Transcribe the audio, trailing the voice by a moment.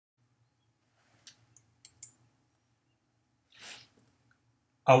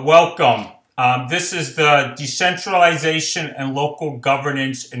Welcome. This is the Decentralization and Local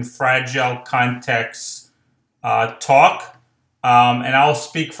Governance in Fragile Contexts talk. And I'll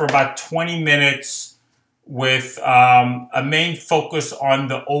speak for about 20 minutes with a main focus on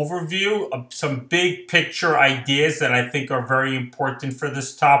the overview of some big picture ideas that I think are very important for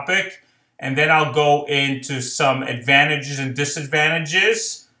this topic. And then I'll go into some advantages and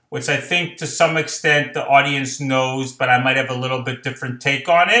disadvantages, which I think to some extent the audience knows, but I might have a little bit different take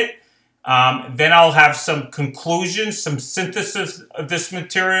on it. Then I'll have some conclusions, some synthesis of this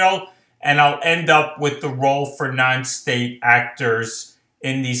material, and I'll end up with the role for non-state actors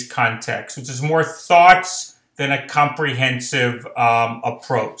in these contexts, which is more thoughts than a comprehensive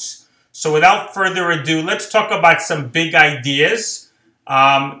approach. So without further ado, let's talk about some big ideas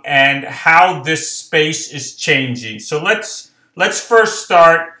and how this space is changing. So let's first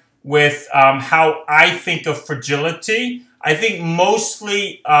start with how I think of fragility. I think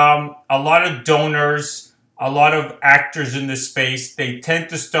mostly a lot of donors, a lot of actors in this space, they tend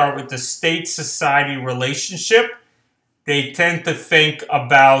to start with the state-society relationship. They tend to think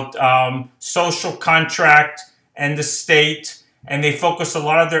about social contract and the state, and they focus a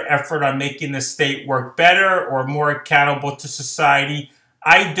lot of their effort on making the state work better or more accountable to society.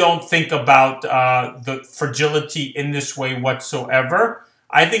 I don't think about the fragility in this way whatsoever.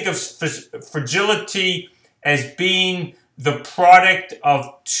 I think of fragility as being the product of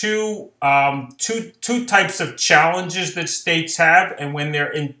two types of challenges that states have, and when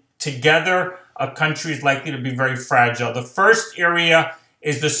they're in together, a country is likely to be very fragile. The first area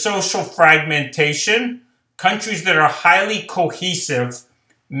is the social fragmentation. Countries that are highly cohesive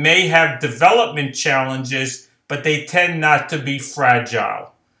may have development challenges, but they tend not to be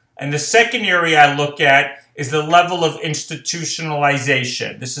fragile. And the second area I look at is the level of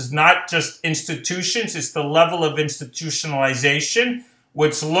institutionalization. This is not just institutions, it's the level of institutionalization,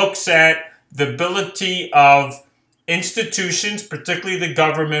 which looks at the ability of institutions, particularly the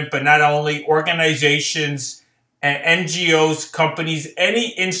government, but not only organizations and NGOs, companies,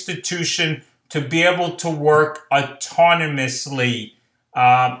 any institution to be able to work autonomously,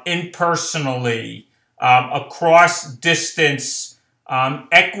 impersonally, across distance,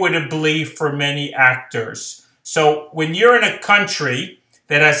 equitably for many actors. So when you're in a country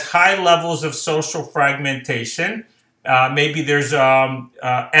that has high levels of social fragmentation, maybe there's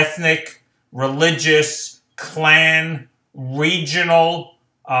ethnic, religious, clan, regional,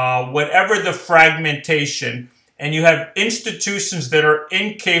 whatever the fragmentation, and you have institutions that are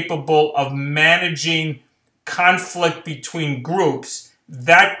incapable of managing conflict between groups,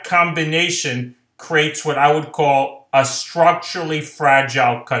 that combination creates what I would call a structurally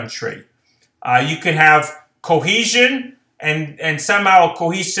fragile country. You can have cohesion and somehow a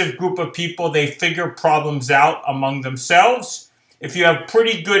cohesive group of people, they figure problems out among themselves. If you have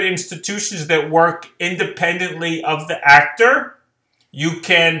pretty good institutions that work independently of the actor, you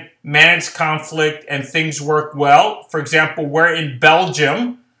can manage conflict and things work well. For example, we're in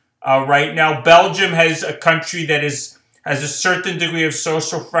Belgium right now. Belgium has a country that has a certain degree of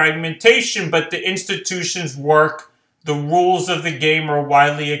social fragmentation, but the institutions work, the rules of the game are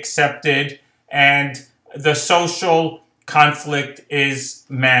widely accepted, and the social conflict is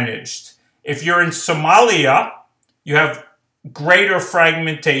managed. If you're in Somalia, you have greater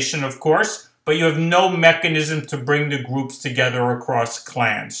fragmentation, of course, but you have no mechanism to bring the groups together across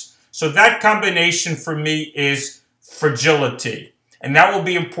clans. So that combination for me is fragility. And that will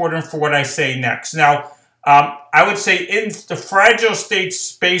be important for what I say next. Now, I would say in the fragile state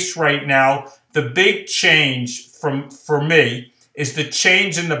space right now, the big change for me is the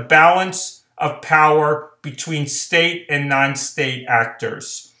change in the balance of power between state and non-state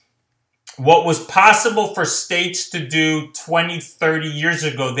actors. What was possible for states to do 20, 30 years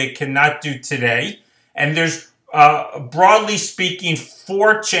ago, they cannot do today. And there's, broadly speaking,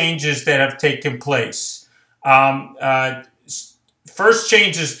 4 changes that have taken place. First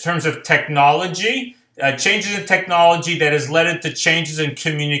change is in terms of technology. Changes in technology that has led into changes in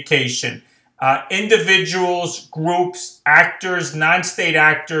communication. Individuals, groups, actors, non-state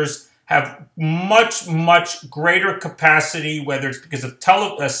actors have much greater capacity, whether it's because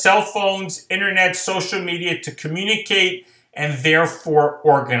of cell phones, internet, social media, to communicate and therefore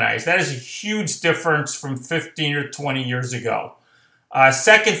organize. That is a huge difference from 15 or 20 years ago.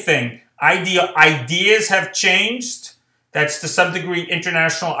 Second thing, ideas have changed. That's to some degree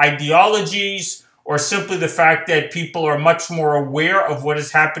international ideologies, or simply the fact that people are much more aware of what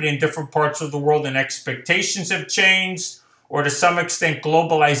is happening in different parts of the world and expectations have changed. Or to some extent,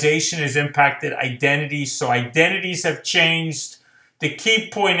 globalization has impacted identities, so identities have changed. The key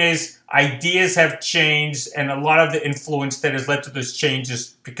point is ideas have changed, and a lot of the influence that has led to those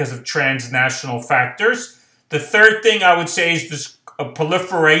changes because of transnational factors. The third thing I would say is this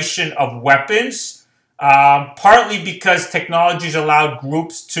proliferation of weapons, partly because technologies allowed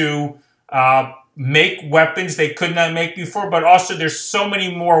groups to make weapons they could not make before, but also there's so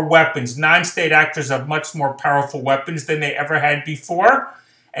many more weapons. Non-state actors have much more powerful weapons than they ever had before.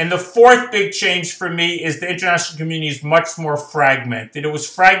 And the fourth big change for me is the international community is much more fragmented. It was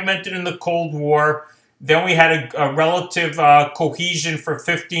fragmented in the Cold War. Then we had a relative cohesion for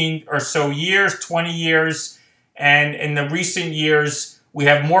 15 or so years, 20 years. And in the recent years, we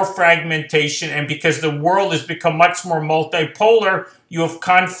have more fragmentation. And because the world has become much more multipolar, you have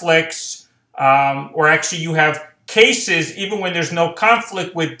conflicts, or actually you have cases, even when there's no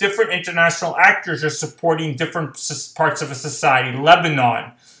conflict, with different international actors are supporting different parts of a society.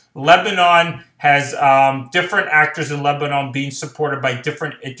 Lebanon has different actors in Lebanon being supported by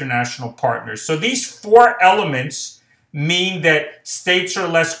different international partners. So these four elements mean that states are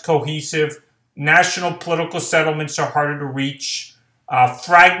less cohesive, national political settlements are harder to reach,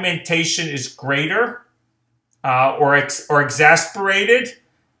 fragmentation is greater or exasperated,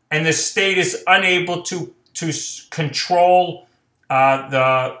 and the state is unable to control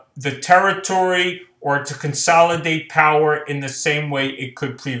the territory or to consolidate power in the same way it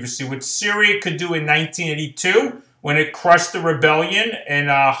could previously. What Syria could do in 1982, when it crushed the rebellion in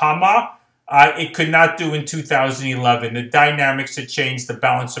Hama, it could not do in 2011. The dynamics had changed, the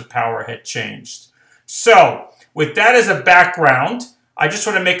balance of power had changed. So, with that as a background, I just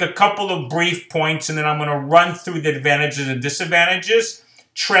want to make a couple of brief points, and then I'm going to run through the advantages and disadvantages.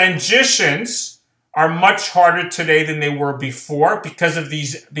 Transitions are much harder today than they were before because of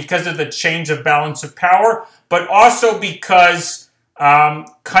the change of balance of power, but also because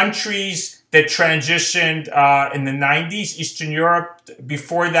countries that transitioned in the 90s, Eastern Europe,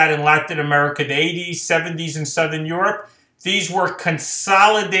 before that in Latin America, the 80s, 70s in Southern Europe, these were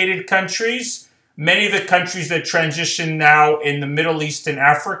consolidated countries. Many of the countries that transition now in the Middle East and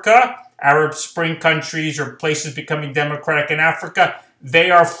Africa, Arab Spring countries or places becoming democratic in Africa,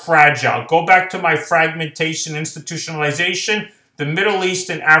 they are fragile. Go back to my fragmentation, institutionalization. The Middle East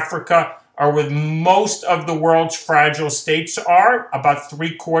and Africa are where most of the world's fragile states are. About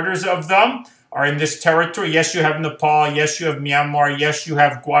 3/4 of them are in this territory. Yes, you have Nepal. Yes, you have Myanmar. Yes, you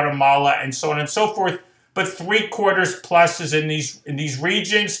have Guatemala, and so on and so forth. But 3/4 plus is in these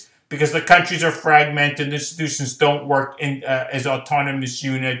regions because the countries are fragmented and the institutions don't work as autonomous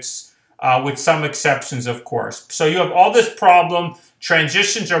units, with some exceptions, of course. So you have all this problem.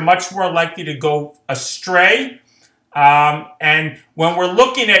 Transitions are much more likely to go astray. And when we're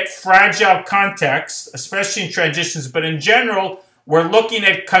looking at fragile contexts, especially in transitions, but in general, we're looking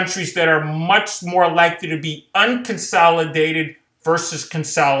at countries that are much more likely to be unconsolidated versus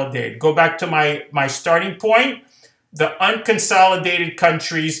consolidated. Go back to my starting point. The unconsolidated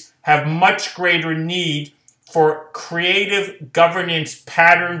countries have much greater need for creative governance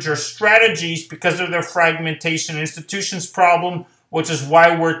patterns or strategies because of their fragmentation institutions problem, which is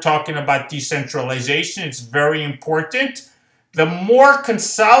why we're talking about decentralization. It's very important. The more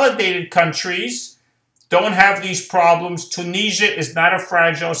consolidated countries don't have these problems. Tunisia is not a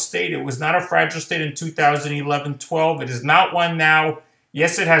fragile state. It was not a fragile state in 2011-12. It is not one now.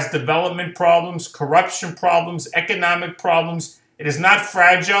 Yes, it has development problems, corruption problems, economic problems. It is not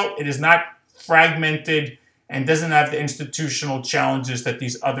fragile. It is not fragmented and doesn't have the institutional challenges that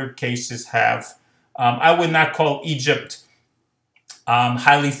these other cases have. I would not call Egypt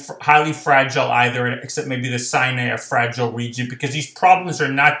highly fragile either, except maybe the Sinai, a fragile region, because these problems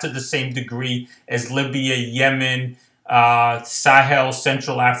are not to the same degree as Libya, Yemen, Sahel,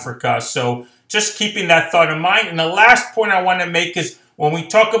 Central Africa. So just keeping that thought in mind. And the last point I want to make is when we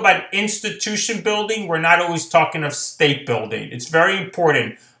talk about institution building, we're not always talking of state building. It's very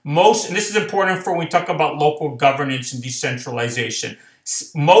important. And this is important for when we talk about local governance and decentralization.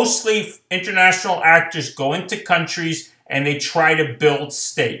 Mostly international actors go into countries and they try to build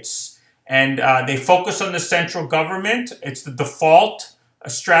states. And they focus on the central government. It's the default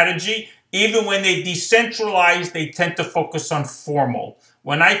strategy. Even when they decentralize, they tend to focus on formal.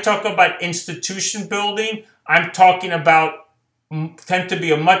 When I talk about institution building, I'm talking about tend to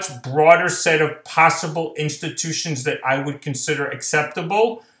be a much broader set of possible institutions that I would consider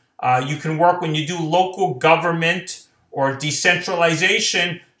acceptable. You can work when you do local government or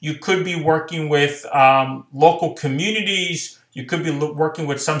decentralization. You could be working with local communities. You could be working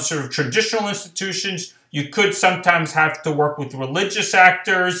with some sort of traditional institutions. You could sometimes have to work with religious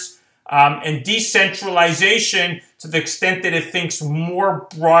actors. And decentralization to the extent that it thinks more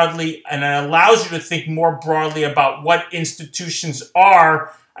broadly and it allows you to think more broadly about what institutions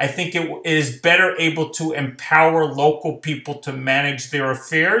are. I think it is better able to empower local people to manage their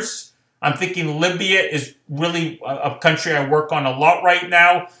affairs. I'm thinking Libya is really a country I work on a lot right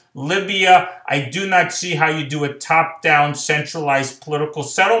now. Libya, I do not see how you do a top-down centralized political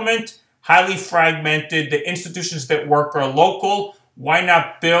settlement. Highly fragmented. The institutions that work are local. Why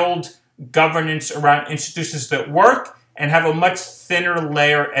not build governance around institutions that work and have a much thinner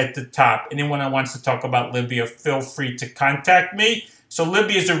layer at the top? Anyone that wants to talk about Libya, feel free to contact me. So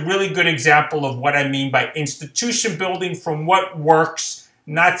Libya is a really good example of what I mean by institution building from what works,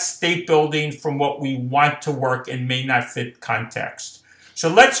 not state building from what we want to work and may not fit context. So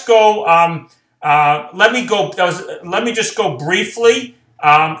let's go. Let me just go briefly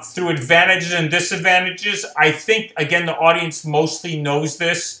through advantages and disadvantages. I think, again, the audience mostly knows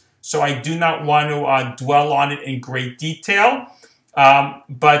this, so I do not want to dwell on it in great detail.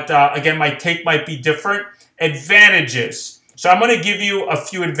 But again, my take might be different. Advantages. So I'm going to give you a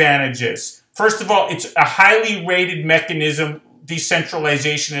few advantages. First of all, it's a highly rated mechanism,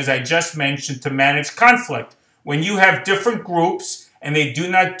 decentralization, as I just mentioned, to manage conflict. When you have different groups and they do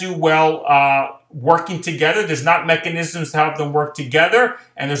not do well working together, there's not mechanisms to help them work together,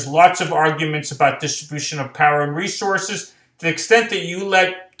 and there's lots of arguments about distribution of power and resources. To the extent that you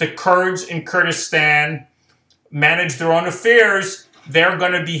let the Kurds in Kurdistan manage their own affairs, they're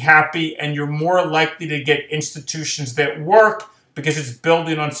going to be happy, and you're more likely to get institutions that work because it's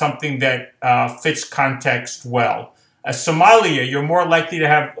building on something that fits context well. Somalia, you're more likely to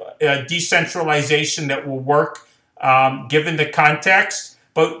have decentralization that will work given the context.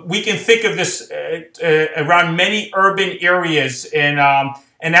 But we can think of this around many urban areas in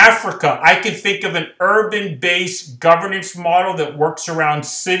Africa. I can think of an urban-based governance model that works around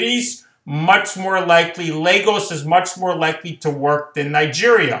cities. Much more likely, Lagos is much more likely to work than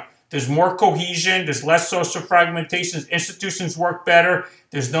Nigeria. There's more cohesion, there's less social fragmentation, institutions work better,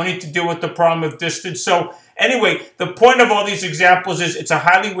 there's no need to deal with the problem of distance. So anyway, the point of all these examples is it's a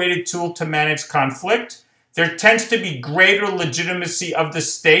highly rated tool to manage conflict. There tends to be greater legitimacy of the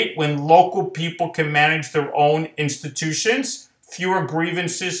state when local people can manage their own institutions, fewer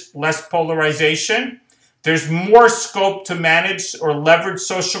grievances, less polarization. There's more scope to manage or leverage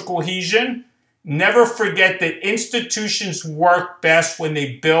social cohesion. Never forget that institutions work best when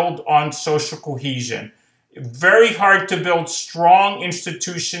they build on social cohesion. Very hard to build strong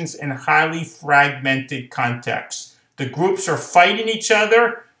institutions in highly fragmented contexts. The groups are fighting each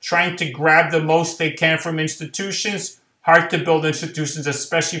other, trying to grab the most they can from institutions. Hard to build institutions,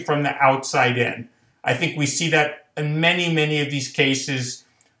 especially from the outside in. I think we see that in many of these cases.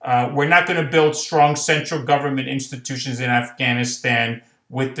 We're not going to build strong central government institutions in Afghanistan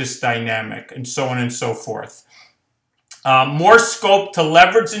with this dynamic, and so on and so forth. More scope to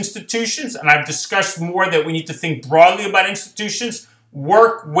leverage institutions, and I've discussed more that we need to think broadly about institutions.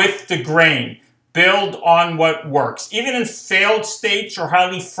 Work with the grain. Build on what works. Even in failed states or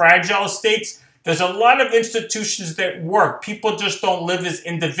highly fragile states, there's a lot of institutions that work. People just don't live as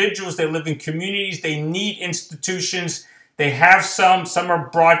individuals. They live in communities. They need institutions. They have some are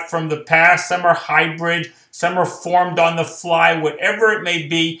brought from the past, some are hybrid, some are formed on the fly, whatever it may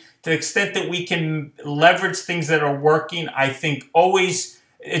be. To the extent that we can leverage things that are working, I think always,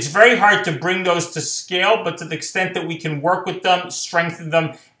 it's very hard to bring those to scale, but to the extent that we can work with them, strengthen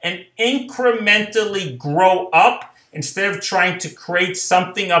them, and incrementally grow up, instead of trying to create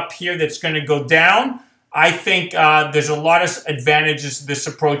something up here that's going to go down, I think there's a lot of advantages to this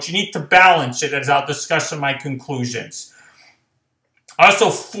approach. You need to balance it, as I'll discuss in my conclusions.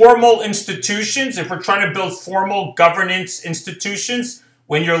 Also, formal institutions. If we're trying to build formal governance institutions,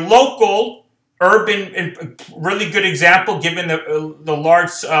 when you're local, urban, really good example given the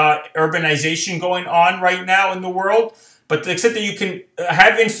large urbanization going on right now in the world. But to the extent that you can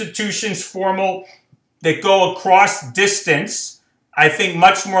have institutions formal that go across distance, I think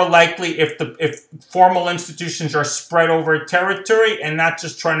much more likely if formal institutions are spread over territory and not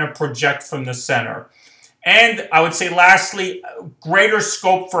just trying to project from the center. And I would say lastly, greater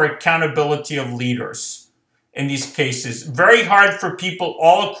scope for accountability of leaders in these cases. Very hard for people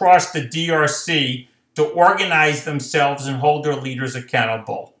all across the DRC to organize themselves and hold their leaders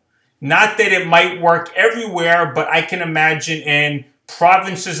accountable. Not that it might work everywhere, but I can imagine in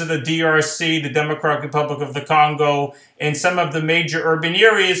provinces of the DRC, the Democratic Republic of the Congo, and some of the major urban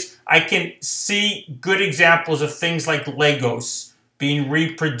areas, I can see good examples of things like Lagos being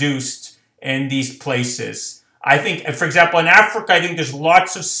reproduced in these places. I think, for example, in Africa, I think there's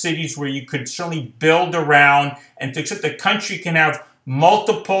lots of cities where you could certainly build around, and to accept the country can have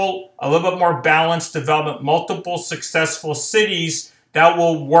a little bit more balanced development, multiple successful cities that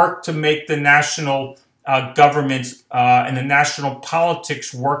will work to make the national governments and the national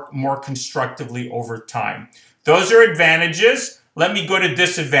politics work more constructively over time. Those are advantages. Let me go to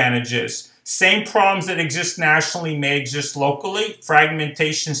disadvantages. Same problems that exist nationally may exist locally.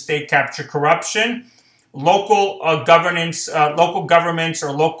 Fragmentation, state capture, corruption. Local governments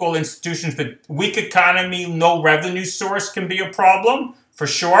or local institutions with weak economy, no revenue source can be a problem, for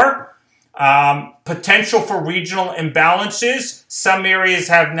sure. Potential for regional imbalances. Some areas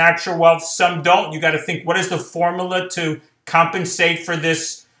have natural wealth, some don't. You got to think, what is the formula to compensate for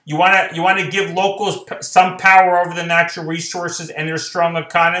this? You want to give locals some power over the natural resources and their strong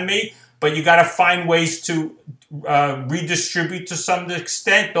economy, but you got to find ways to redistribute to some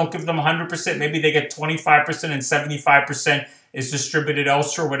extent. Don't give them 100%. Maybe they get 25% and 75% is distributed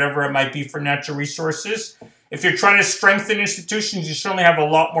elsewhere, whatever it might be for natural resources. If you're trying to strengthen institutions, you certainly have a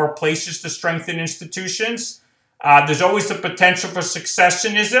lot more places to strengthen institutions. There's always the potential for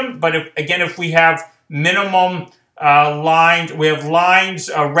successionism, but if we have minimum lines, we have lines,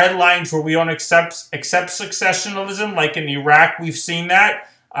 red lines where we don't accept successionalism, like in Iraq, we've seen that.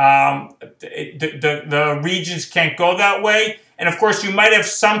 The regions can't go that way. And of course, you might have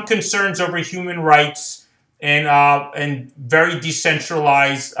some concerns over human rights and very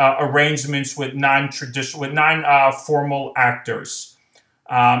decentralized arrangements with non-formal actors.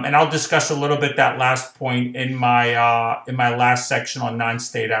 And I'll discuss a little bit that last point in my last section on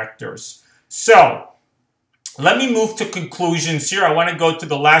non-state actors. So let me move to conclusions here. I want to go to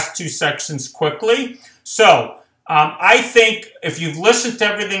the last two sections quickly. So I think if you've listened to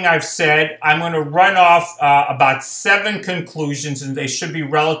everything I've said, I'm going to run off about 7 conclusions, and they should be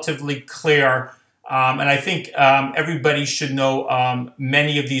relatively clear. And I think everybody should know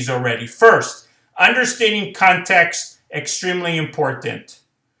many of these already. First, understanding context, extremely important.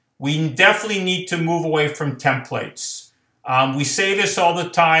 We definitely need to move away from templates. We say this all the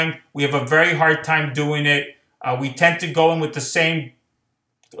time. We have a very hard time doing it. We tend to go in with the same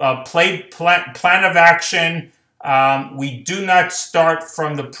plan of action. We do not start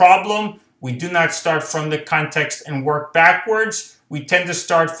from the problem. We do not start from the context and work backwards. We tend to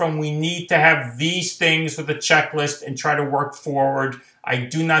start from, we need to have these things with a checklist and try to work forward. I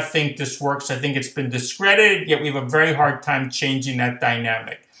do not think this works. I think it's been discredited, yet we have a very hard time changing that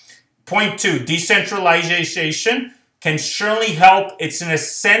dynamic. Point 2, decentralization can surely help. It's an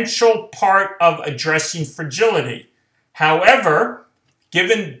essential part of addressing fragility. However,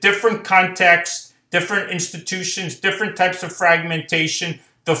 given different contexts, different institutions, different types of fragmentation,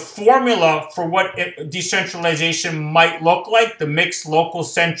 the formula for what decentralization might look like, the mixed local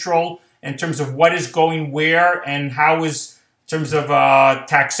central in terms of what is going where and how is, in terms of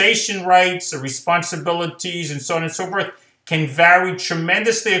taxation rights, responsibilities, and so on and so forth, can vary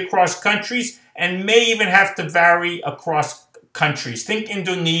tremendously across countries and may even have to vary across countries. Think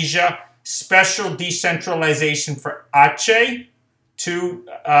Indonesia, special decentralization for Aceh to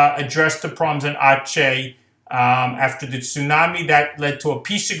address the problems in Aceh after the tsunami. That led to a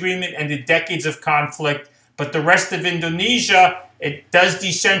peace agreement, ended decades of conflict. But the rest of Indonesia, it does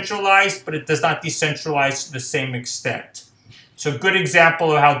decentralize, but it does not decentralize to the same extent. So a good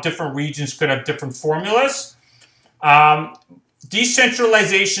example of how different regions could have different formulas.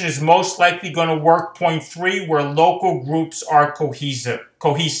 Decentralization is most likely going to work, point 3, where local groups are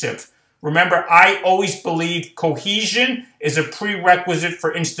cohesive. Remember, I always believe cohesion is a prerequisite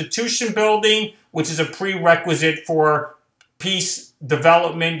for institution building, which is a prerequisite for peace,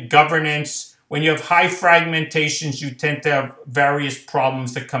 development, governance. When you have high fragmentations, you tend to have various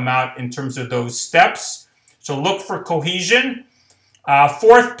problems that come out in terms of those steps. So look for cohesion.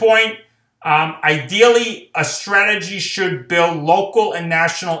 Fourth point, ideally, a strategy should build local and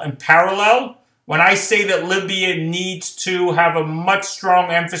national in parallel. When I say that Libya needs to have a much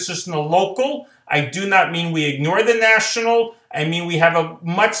strong emphasis on the local, I do not mean we ignore the national. I mean we have a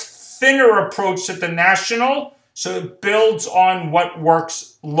much thinner approach to the national, so it builds on what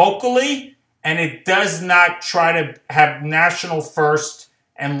works locally, and it does not try to have national first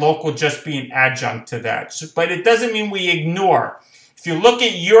and local just be an adjunct to that. But it doesn't mean we ignore. If you look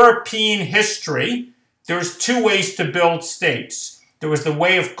at European history, there's 2 ways to build states. There was the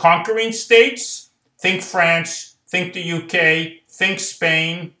way of conquering states. Think France, think the UK, think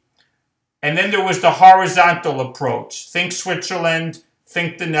Spain. And then there was the horizontal approach. Think Switzerland,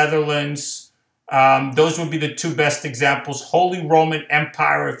 think the Netherlands. Those would be the 2 best examples. Holy Roman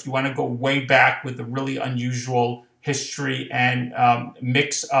Empire, if you want to go way back with a really unusual history and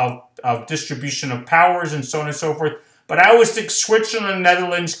mix of distribution of powers and so on and so forth. But I always think Switzerland and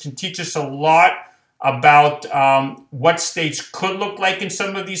Netherlands can teach us a lot about what states could look like in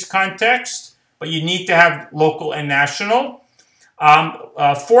some of these contexts, but you need to have local and national.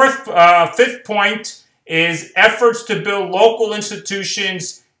 Fifth point is efforts to build local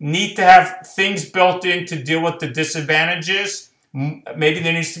institutions need to have things built in to deal with the disadvantages. Maybe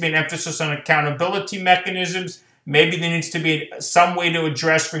there needs to be an emphasis on accountability mechanisms. Maybe there needs to be some way to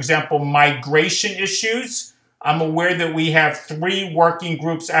address, for example, migration issues. I'm aware that we have 3 working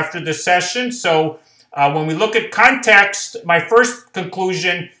groups after the session. So when we look at context, my first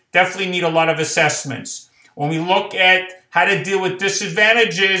conclusion, definitely need a lot of assessments. When we look at how to deal with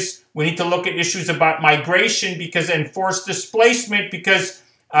disadvantages, we need to look at issues about migration because enforced displacement, because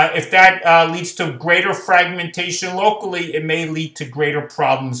if that leads to greater fragmentation locally, it may lead to greater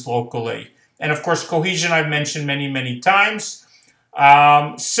problems locally. And of course, cohesion I've mentioned many, many times.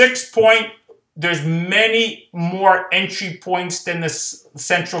 6th point, there's many more entry points than the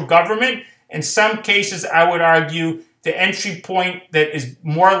central government. In some cases, I would argue the entry point that is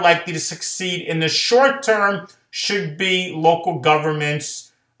more likely to succeed in the short term should be local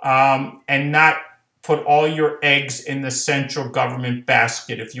governments and not put all your eggs in the central government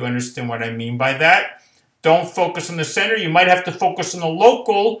basket, if you understand what I mean by that. Don't focus on the center. You might have to focus on the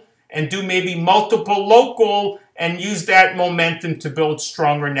local and do maybe multiple local and use that momentum to build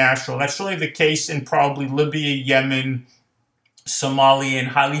stronger national. That's really the case in probably Libya, Yemen, Somalia, and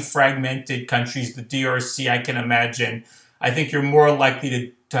highly fragmented countries, the DRC, I can imagine. I think you're more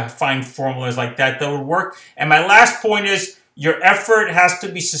likely to find formulas like that that would work. And my last point is your effort has to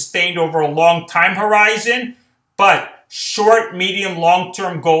be sustained over a long time horizon, but short, medium,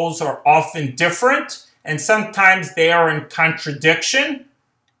 long-term goals are often different, and sometimes they are in contradiction.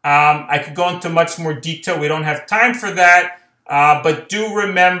 I could go into much more detail. We don't have time for that, but do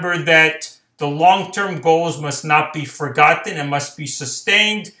remember that the long-term goals must not be forgotten and must be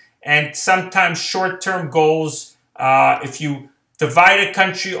sustained. And sometimes short-term goals, if you divide a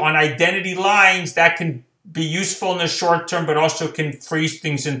country on identity lines, that can be useful in the short term, but also can freeze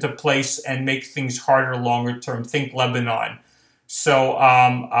things into place and make things harder longer term. Think Lebanon. So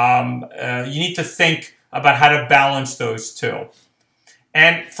you need to think about how to balance those two.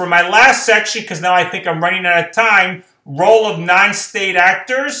 And for my last section, because now I think I'm running out of time, role of non-state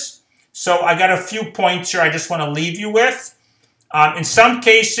actors. So I got a few points here I just want to leave you with. In some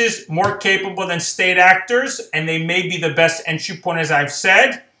cases, more capable than state actors, and they may be the best entry point, as I've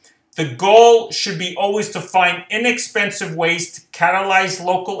said. The goal should be always to find inexpensive ways to catalyze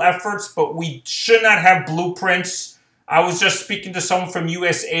local efforts, but we should not have blueprints. I was just speaking to someone from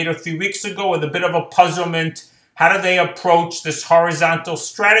USAID a few weeks ago with a bit of a puzzlement. How do they approach this horizontal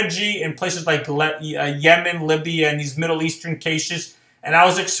strategy in places like Yemen, Libya, and these Middle Eastern cases? And I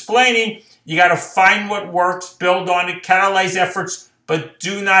was explaining, you got to find what works, build on it, catalyze efforts, but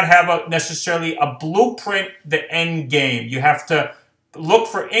do not have necessarily a blueprint, the end game. You have to look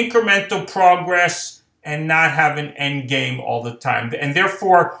for incremental progress and not have an end game all the time. And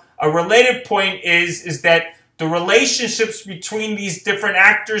therefore, a related point is that the relationships between these different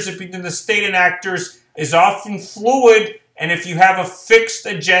actors, between the state and actors, is often fluid. And if you have a fixed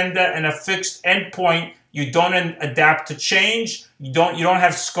agenda and a fixed endpoint, you don't adapt to change. You don't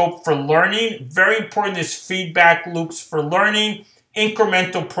have scope for learning. Very important is feedback loops for learning.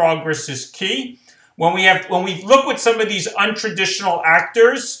 Incremental progress is key. When we look with some of these untraditional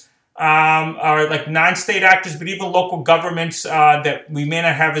actors, or like non-state actors, but even local governments that we may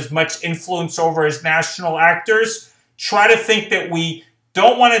not have as much influence over as national actors, try to think that we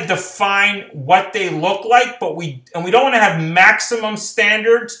don't want to define what they look like, but we don't want to have maximum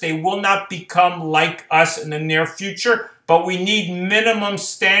standards. They will not become like us in the near future, but we need minimum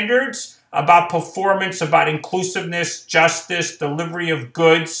standards about performance, about inclusiveness, justice, delivery of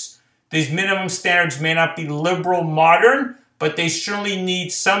goods. These minimum standards may not be liberal modern, but they surely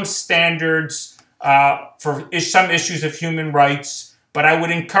need some standards for some issues of human rights. But I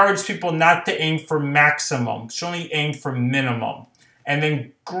would encourage people not to aim for maximum, certainly aim for minimum. And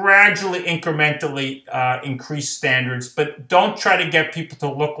then gradually, incrementally increase standards. But don't try to get people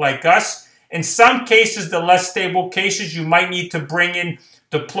to look like us. In some cases, the less stable cases, you might need to bring in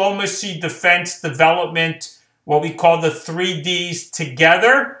diplomacy, defense, development, what we call the 3Ds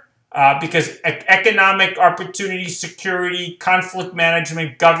together. Because economic opportunity, security, conflict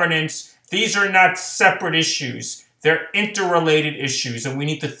management, governance, these are not separate issues. They're interrelated issues, and we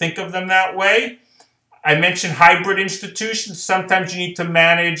need to think of them that way. I mentioned hybrid institutions. Sometimes you need to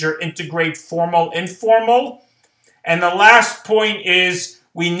manage or integrate formal, informal. And the last point is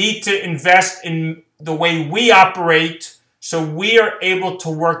we need to invest in the way we operate so we are able to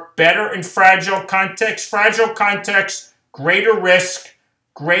work better in fragile contexts. Fragile contexts, greater risk,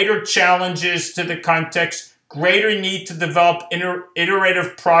 greater challenges to the context, greater need to develop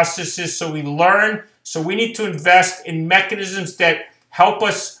iterative processes so we learn. So we need to invest in mechanisms that help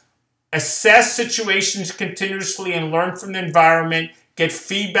us assess situations continuously and learn from the environment, get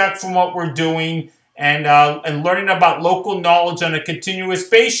feedback from what we're doing, and learning about local knowledge on a continuous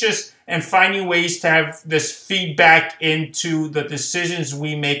basis, and finding ways to have this feedback into the decisions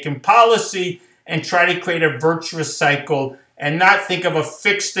we make in policy, and try to create a virtuous cycle and not think of a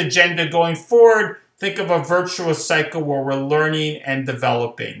fixed agenda going forward. Think of a virtuous cycle where we're learning and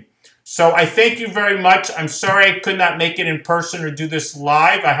developing. So I thank you very much. I'm sorry I could not make it in person or do this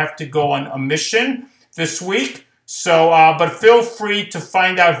live. I have to go on a mission this week. So, but feel free to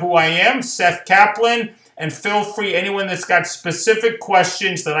find out who I am, Seth Kaplan, and feel free, anyone that's got specific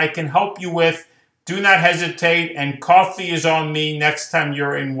questions that I can help you with, do not hesitate, and coffee is on me next time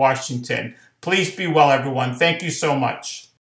you're in Washington. Please be well, everyone. Thank you so much.